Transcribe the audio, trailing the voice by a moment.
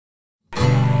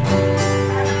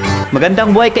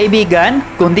Magandang buhay kaibigan,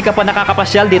 kung di ka pa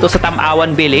nakakapasyal dito sa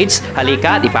Tam-awan Village,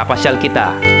 halika at ipapasyal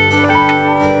kita.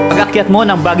 Pag-akyat mo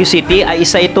ng Baguio City ay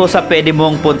isa ito sa pwede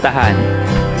mong puntahan.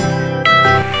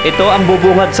 Ito ang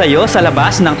bubungad sa iyo sa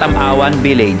labas ng Tam-awan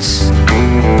Village.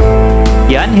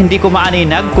 Yan, hindi ko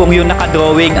maaninag kung yung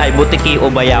nakadrawing ay butiki o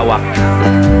bayawak.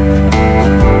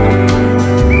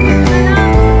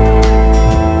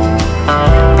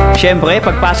 Siyempre,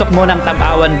 pagpasok mo ng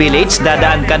Tam-awan Village,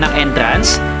 dadaan ka ng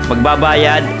entrance,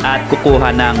 magbabayad at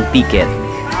kukuha ng ticket.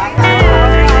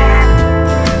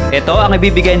 Ito ang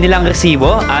ibibigay nilang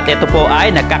resibo at ito po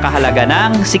ay nagkakahalaga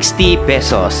ng 60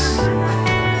 pesos.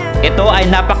 Ito ay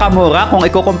napakamura kung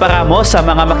ikukumpara mo sa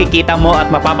mga makikita mo at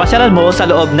mapapasyalan mo sa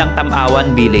loob ng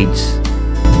Tam-awan Village.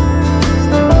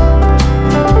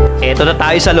 Ito na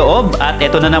tayo sa loob at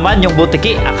ito na naman yung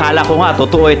butiki. Akala ko nga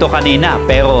totoo ito kanina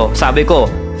pero sabi ko,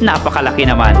 napakalaki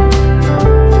naman.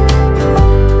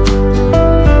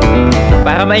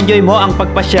 Para ma-enjoy mo ang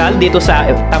pagpasyal dito sa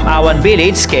Tam-awan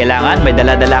Village, kailangan may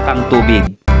dala-dala kang tubig.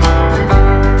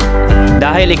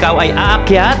 Dahil ikaw ay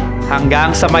aakyat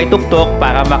hanggang sa may tuktok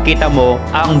para makita mo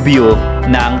ang view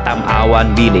ng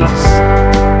Tam-awan Village.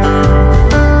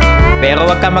 Pero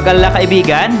huwag kang mag-alala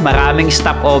kaibigan, maraming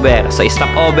stopover. Sa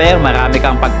stopover, marami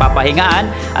kang pagpapahingaan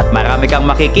at marami kang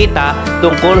makikita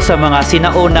tungkol sa mga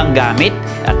sinaunang gamit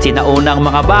at sinaunang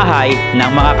mga bahay ng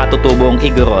mga katutubong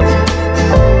Igorot.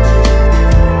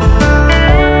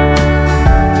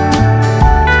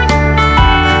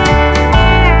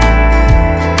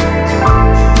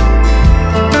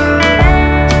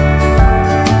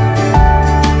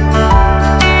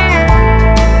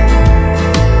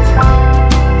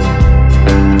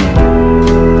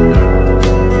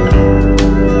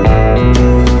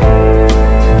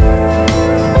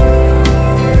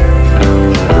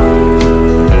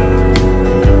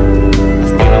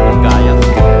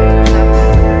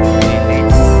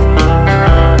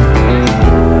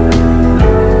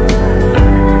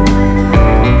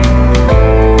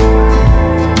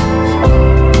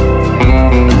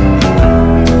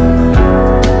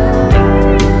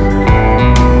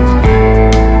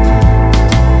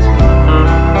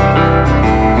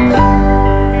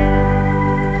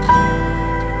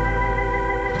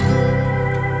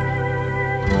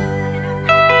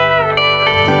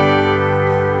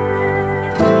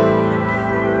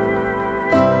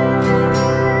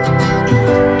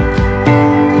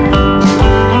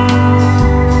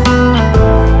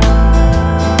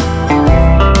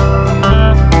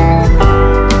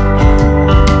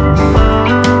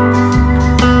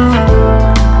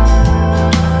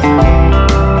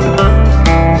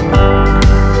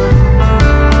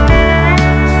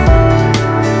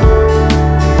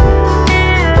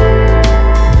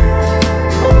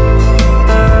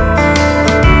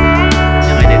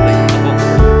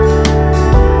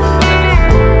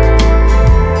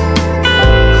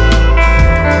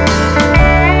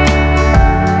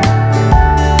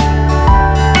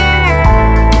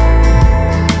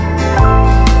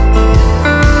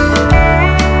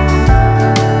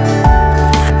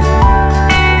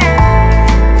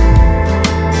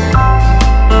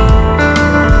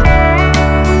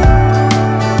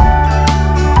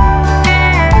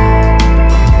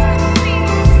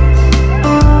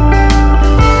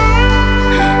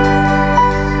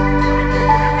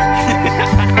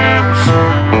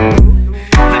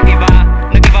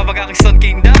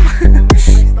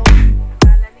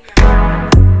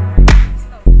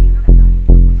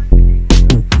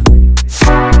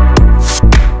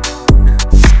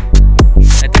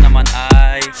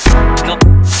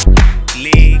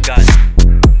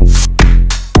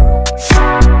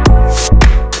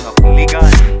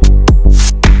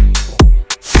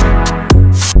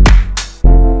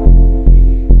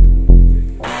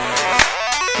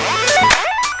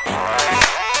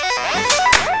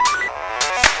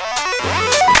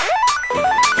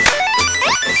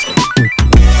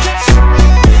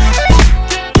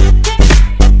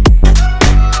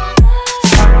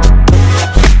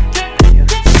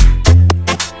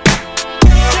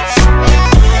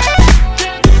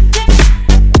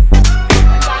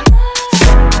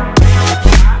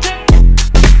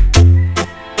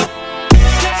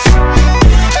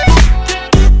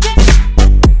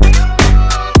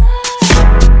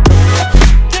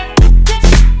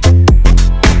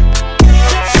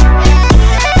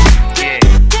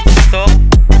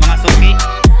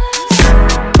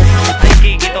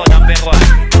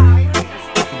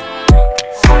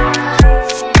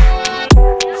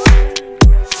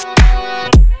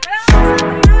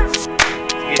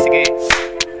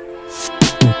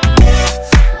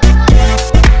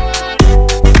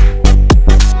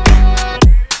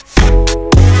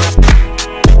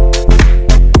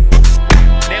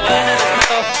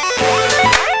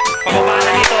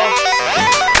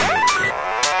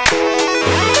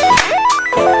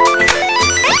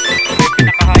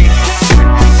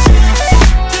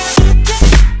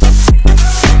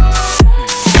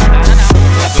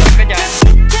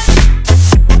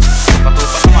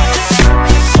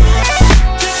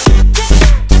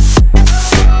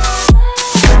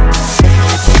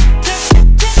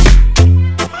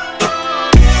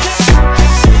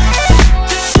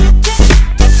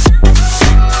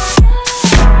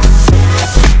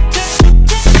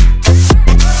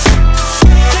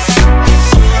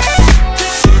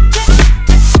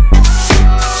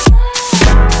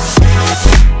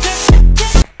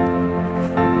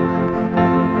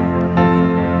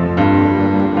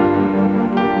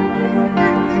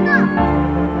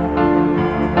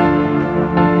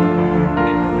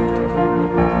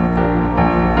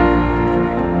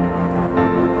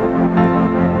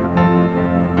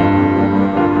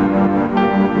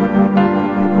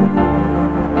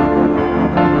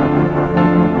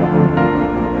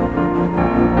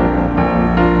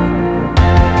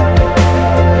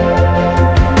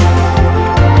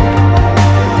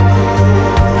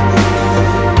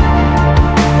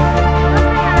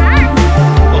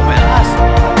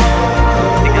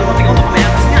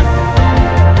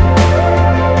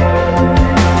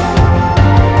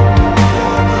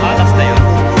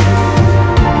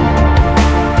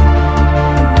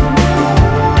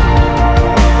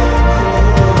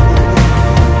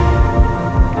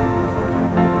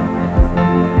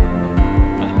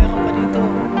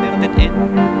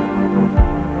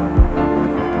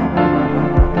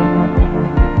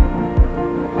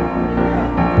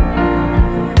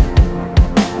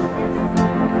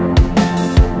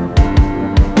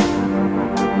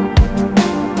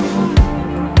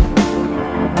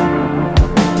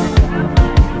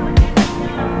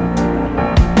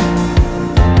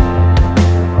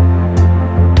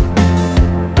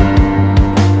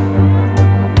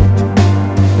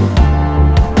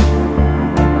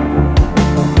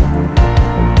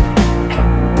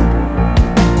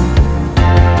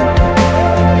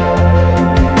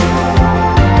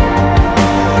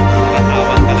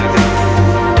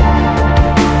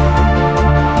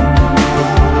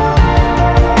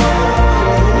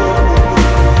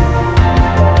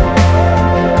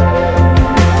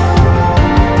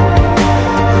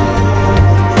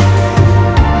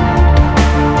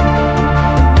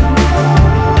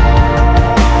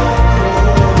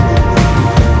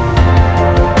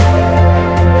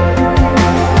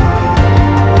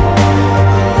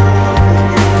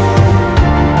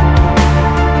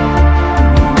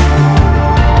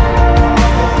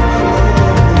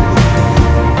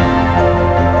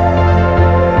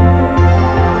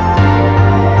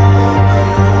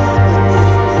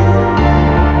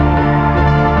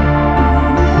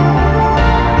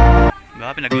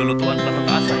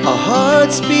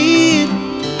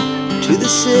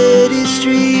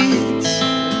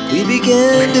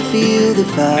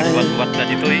 divide. Nagwat-wat na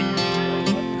dito eh.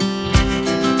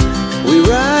 We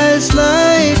rise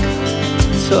like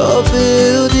tall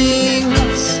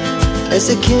buildings as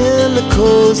the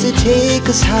chemicals, they take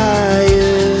us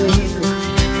higher.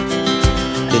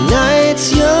 The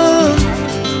night's young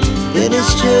and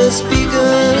it's just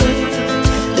begun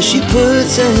as she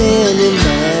puts her hand in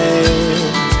mine.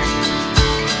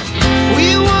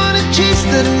 We wanna chase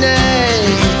the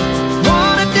night,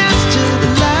 wanna dance to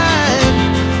the light,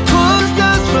 pull the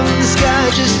stars from the sky,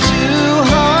 just two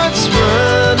hearts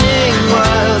running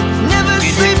wild. Never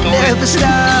sleep, never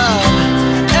stop,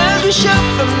 as we shout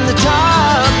from the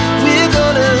top. We're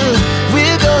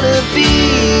gonna be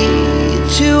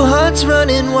two hearts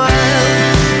running wild.